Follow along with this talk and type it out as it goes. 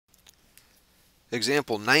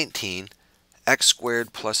Example 19, x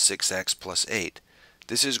squared plus 6x plus 8.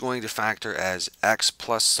 This is going to factor as x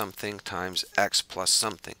plus something times x plus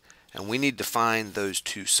something. And we need to find those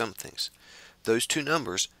two somethings. Those two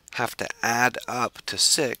numbers have to add up to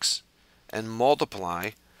 6 and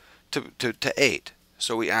multiply to 8.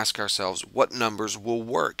 So we ask ourselves, what numbers will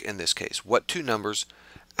work in this case? What two numbers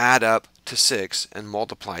add up to 6 and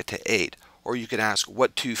multiply to 8? Or you could ask,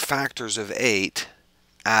 what two factors of 8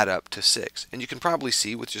 add up to 6? And you can probably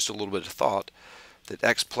see with just a little bit of thought that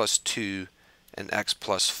x plus 2 and x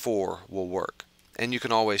plus 4 will work. And you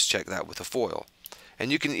can always check that with a FOIL.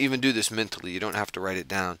 And you can even do this mentally. You don't have to write it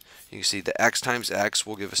down. You can see the x times x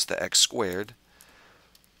will give us the x squared.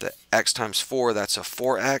 The x times 4, that's a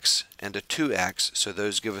 4x and a 2x, so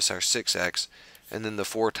those give us our 6x. And then the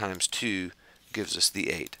 4 times 2 gives us the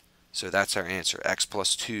 8. So that's our answer, x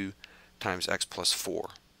plus 2 times x plus 4.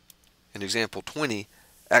 In example 20,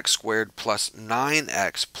 x squared plus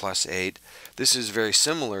 9x plus 8. This is very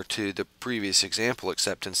similar to the previous example,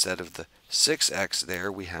 except instead of the 6x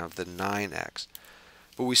there, we have the 9x.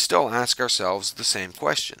 But we still ask ourselves the same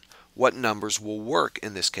question. What numbers will work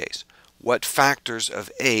in this case? What factors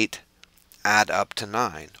of 8 add up to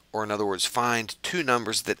 9? Or in other words, find two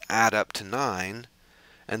numbers that add up to 9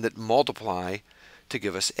 and that multiply to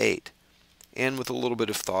give us 8. And with a little bit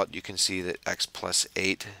of thought, you can see that x plus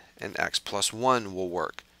 8 and x plus 1 will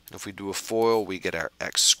work. And if we do a FOIL, we get our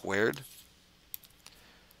x squared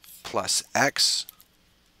plus x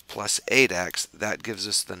plus 8x. That gives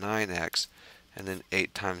us the 9x. And then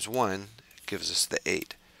 8 times 1 gives us the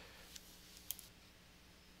 8.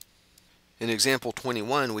 In example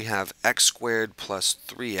 21, we have x squared plus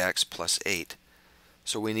 3x plus 8.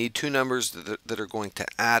 So we need two numbers that are going to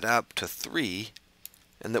add up to 3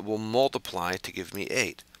 and that will multiply to give me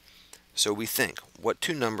 8. So we think, what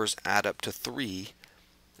two numbers add up to 3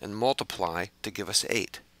 and multiply to give us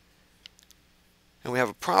 8? And we have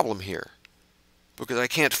a problem here, because I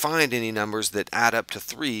can't find any numbers that add up to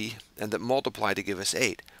 3 and that multiply to give us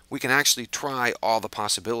 8. We can actually try all the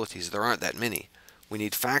possibilities. There aren't that many. We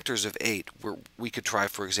need factors of 8. We could try,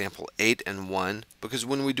 for example, 8 and 1, because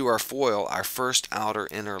when we do our FOIL, our first, outer,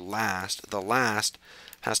 inner, last, the last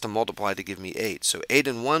has to multiply to give me 8. So 8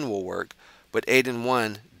 and 1 will work, but 8 and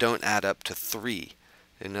 1 don't add up to 3.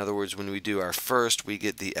 In other words, when we do our first, we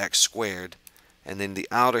get the x squared, and then the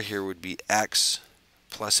outer here would be x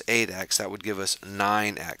plus 8x. That would give us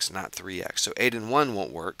 9x, not 3x. So 8 and 1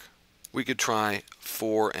 won't work. We could try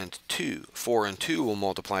 4 and 2. 4 and 2 will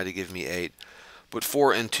multiply to give me 8, but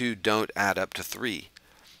 4 and 2 don't add up to 3.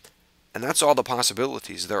 And that's all the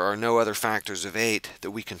possibilities. There are no other factors of 8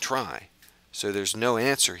 that we can try. So there's no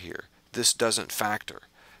answer here. This doesn't factor.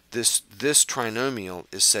 This trinomial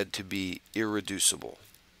is said to be irreducible.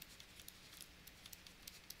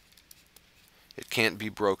 It can't be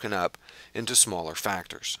broken up into smaller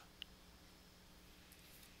factors.